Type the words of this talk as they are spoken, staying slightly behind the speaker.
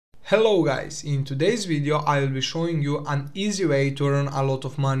Hello guys, in today's video I will be showing you an easy way to earn a lot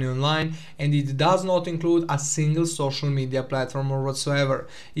of money online, and it does not include a single social media platform or whatsoever.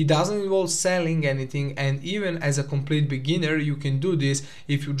 It doesn't involve selling anything, and even as a complete beginner you can do this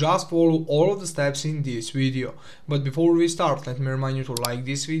if you just follow all of the steps in this video. But before we start, let me remind you to like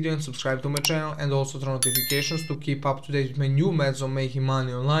this video and subscribe to my channel, and also turn notifications to keep up to date with my new methods of making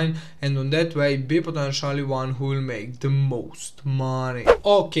money online, and on that way be potentially one who will make the most money.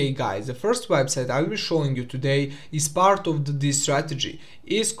 Okay guys, the first website I will be showing you today is part of this strategy.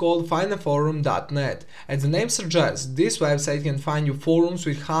 It's called findaforum.net. As the name suggests, this website can find you forums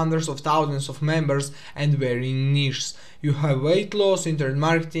with hundreds of thousands of members and varying niches. You have weight loss, internet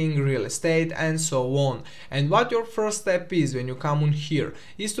marketing, real estate, and so on. And what your first step is when you come on here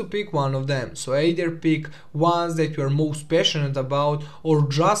is to pick one of them. So either pick ones that you are most passionate about, or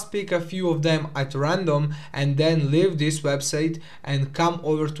just pick a few of them at random and then leave this website and come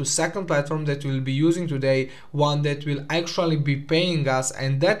over to second platform that we'll be using today, one that will actually be paying us,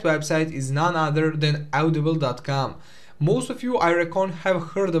 and that website is none other than audible.com. Most of you, I reckon, have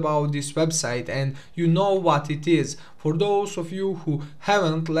heard about this website and you know what it is. For those of you who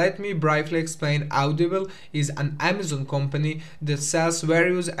haven't, let me briefly explain. Audible is an Amazon company that sells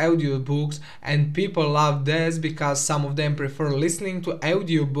various audiobooks, and people love this because some of them prefer listening to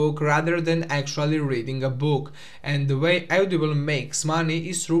audiobook rather than actually reading a book. And the way Audible makes money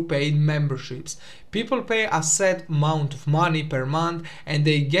is through paid memberships. People pay a set amount of money per month and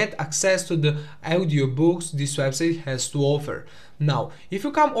they get access to the audiobooks this website has to offer. Now, if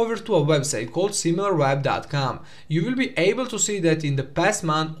you come over to a website called similarweb.com, you will be able to see that in the past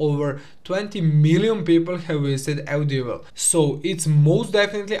month over 20 million people have visited Audible. So it's most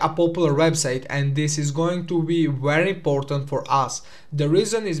definitely a popular website, and this is going to be very important for us. The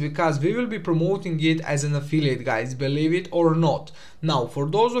reason is because we will be promoting it as an affiliate, guys, believe it or not. Now, for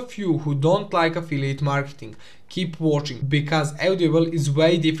those of you who don't like affiliate marketing, keep watching, because Audible is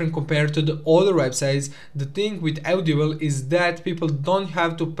way different compared to the other websites. The thing with Audible is that people don't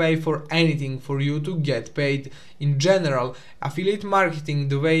have to pay for anything for you to get paid. In general, affiliate marketing,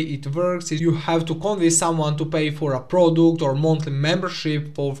 the way it works is you have to convince someone to pay for a product or monthly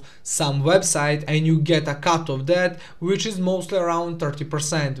membership of some website, and you get a cut of that, which is mostly around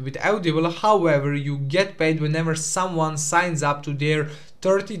 30%. With Audible, however, you get paid whenever someone signs up to their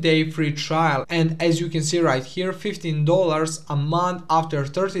 30-day free trial, and as you can see right here, $15 a month after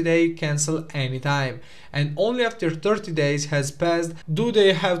 30 days, cancel anytime. And only after 30 days has passed do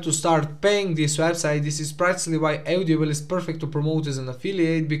they have to start paying this website. This is precisely why Audible is perfect to promote as an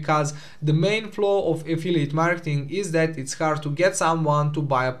affiliate, because the main flaw of affiliate marketing is that it's hard to get someone to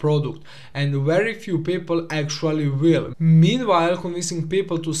buy a product, and very few people actually will. Meanwhile, convincing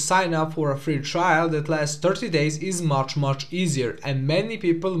people to sign up for a free trial that lasts 30 days is much easier, and many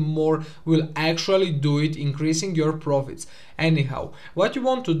people more will actually do it, increasing your profits. Anyhow, what you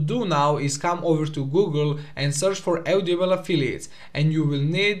want to do now is come over to Google and search for Audible affiliates, and you will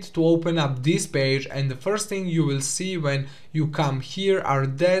need to open up this page, and the first thing you will see when you come here are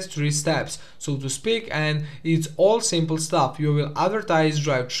these 3 steps, so to speak, and it's all simple stuff. You will advertise,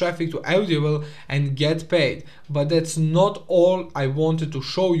 drive traffic to Audible and get paid. But that's not all I wanted to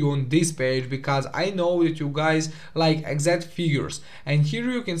show you on this page, because I know that you guys like exact figures, and here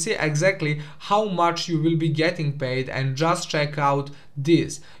you can see exactly how much you will be getting paid. And just check out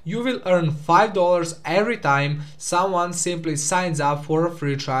this. You will earn $5 every time someone simply signs up for a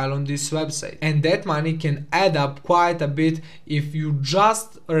free trial on this website, and that money can add up quite a bit. If you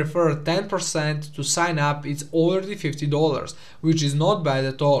just refer 10% to sign up, it's already $50, which is not bad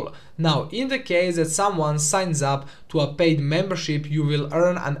at all. Now, in the case that someone signs up to a paid membership, you will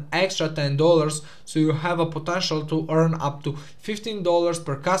earn an extra $10, so you have a potential to earn up to $15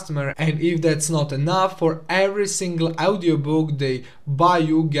 per customer. And if that's not enough, for every single audiobook they buy,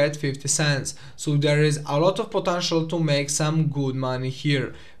 you get 50 cents. So there is a lot of potential to make some good money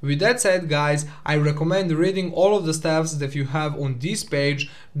here. With that said, guys, I recommend reading all of the steps that you have on this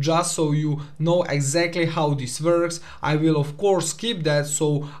page, just so you know exactly how this works. I will of course skip that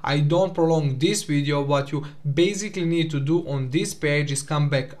so I don't prolong this video. What you basically need to do on this page is come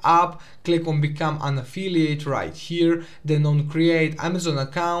back up, click on become an affiliate right here, then on create Amazon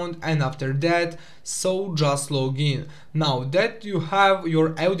account, and after that, so just log in. Now that you have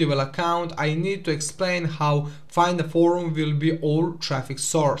your Audible account, I need to explain how Find a Forum will be our traffic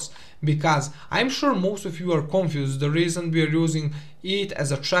source, because I'm sure most of you are confused. The reason we are using it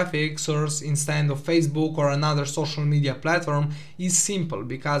as a traffic source instead of Facebook or another social media platform is simple,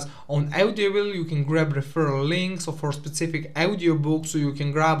 because on Audible you can grab referral links for specific audiobooks. So you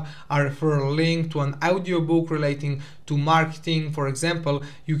can grab a referral link to an audiobook relating to marketing. For example,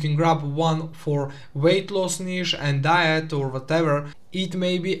 you can grab one for weight loss niche and diet or whatever it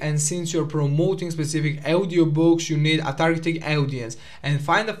may be, and since you're promoting specific audiobooks, you need a targeted audience, and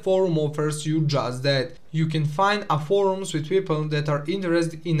find a forum offers you just that. You can find a forums with people that are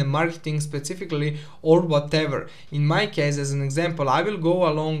interested in the marketing specifically or whatever. In my case, as an example, I will go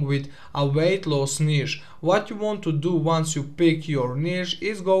along with a weight loss niche. What you want to do once you pick your niche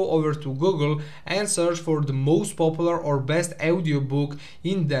is go over to Google and search for the most popular or best audiobook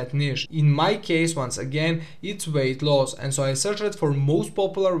in that niche. In my case, once again, it's weight loss, and so I searched for most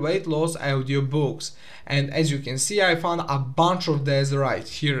popular weight loss audiobooks, and as you can see, I found a bunch of these right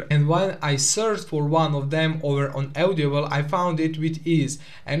here. And when I searched for one of them over on Audible, I found it with ease.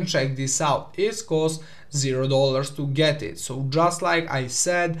 And check this out, it costs $0 to get it. So just like I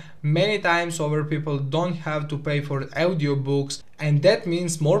said many times over, people don't have to pay for audiobooks, and that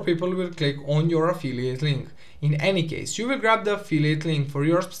means more people will click on your affiliate link. In any case, you will grab the affiliate link for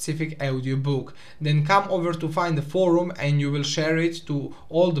your specific audiobook, then come over to find the forum and you will share it to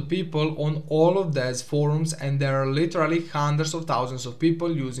all the people on all of these forums, and there are literally hundreds of thousands of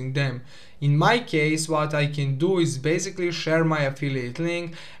people using them. In my case, what I can do is basically share my affiliate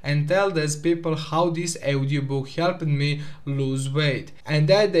link and tell these people how this audiobook helped me lose weight, and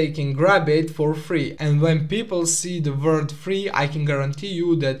that they can grab it for free. And when people see the word free, I can guarantee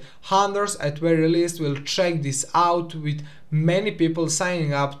you that hundreds at very least will check this out, with many people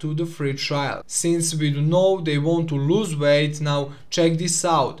signing up to the free trial. Since we do know they want to lose weight, now check this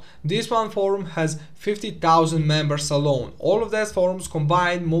out. This one forum has 50,000 members alone. All of these forums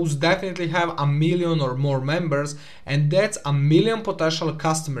combined most definitely have 1 million or more members, and that's 1 million potential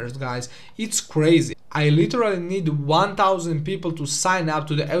customers, guys. It's crazy. I literally need 1,000 people to sign up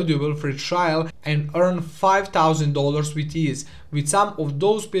to the Audible free trial and earn $5,000 with ease, with some of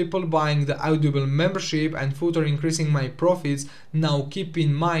those people buying the Audible membership and further increasing my profits. Now keep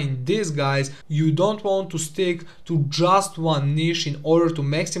in mind this, guys, you don't want to stick to just one niche in order to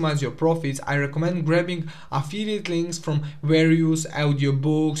maximize your profits. I recommend grabbing affiliate links from various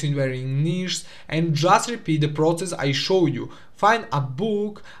audiobooks in varying niches and just repeat the process I showed you. Find a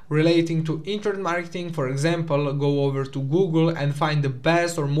book relating to internet marketing, for example, go over to Google and find the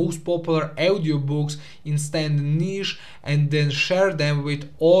best or most popular audiobooks in stand niche, and then share them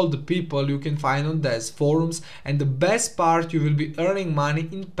with all the people you can find on these forums. And the best part, you will be earning money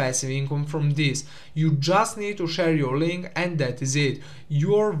in passive income from this. You just need to share your link and that is it.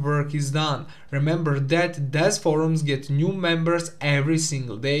 Your work is done. Remember that these forums get new members every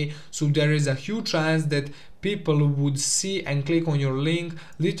single day, so there is a huge chance that people would see and click on your link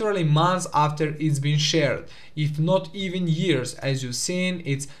literally months after it's been shared, if not even years. As you've seen,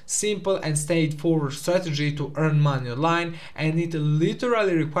 it's simple and straightforward strategy to earn money online, and it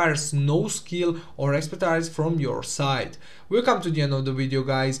literally requires no skill or expertise from your side. We've come to the end of the video,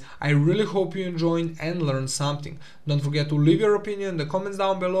 guys. I really hope you enjoyed and learned something. Don't forget to leave your opinion in the comments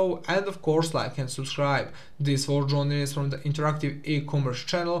down below, and of course like and subscribe. This was John from the Interactive e-commerce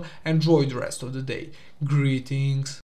channel. Enjoy the rest of the day. Greetings.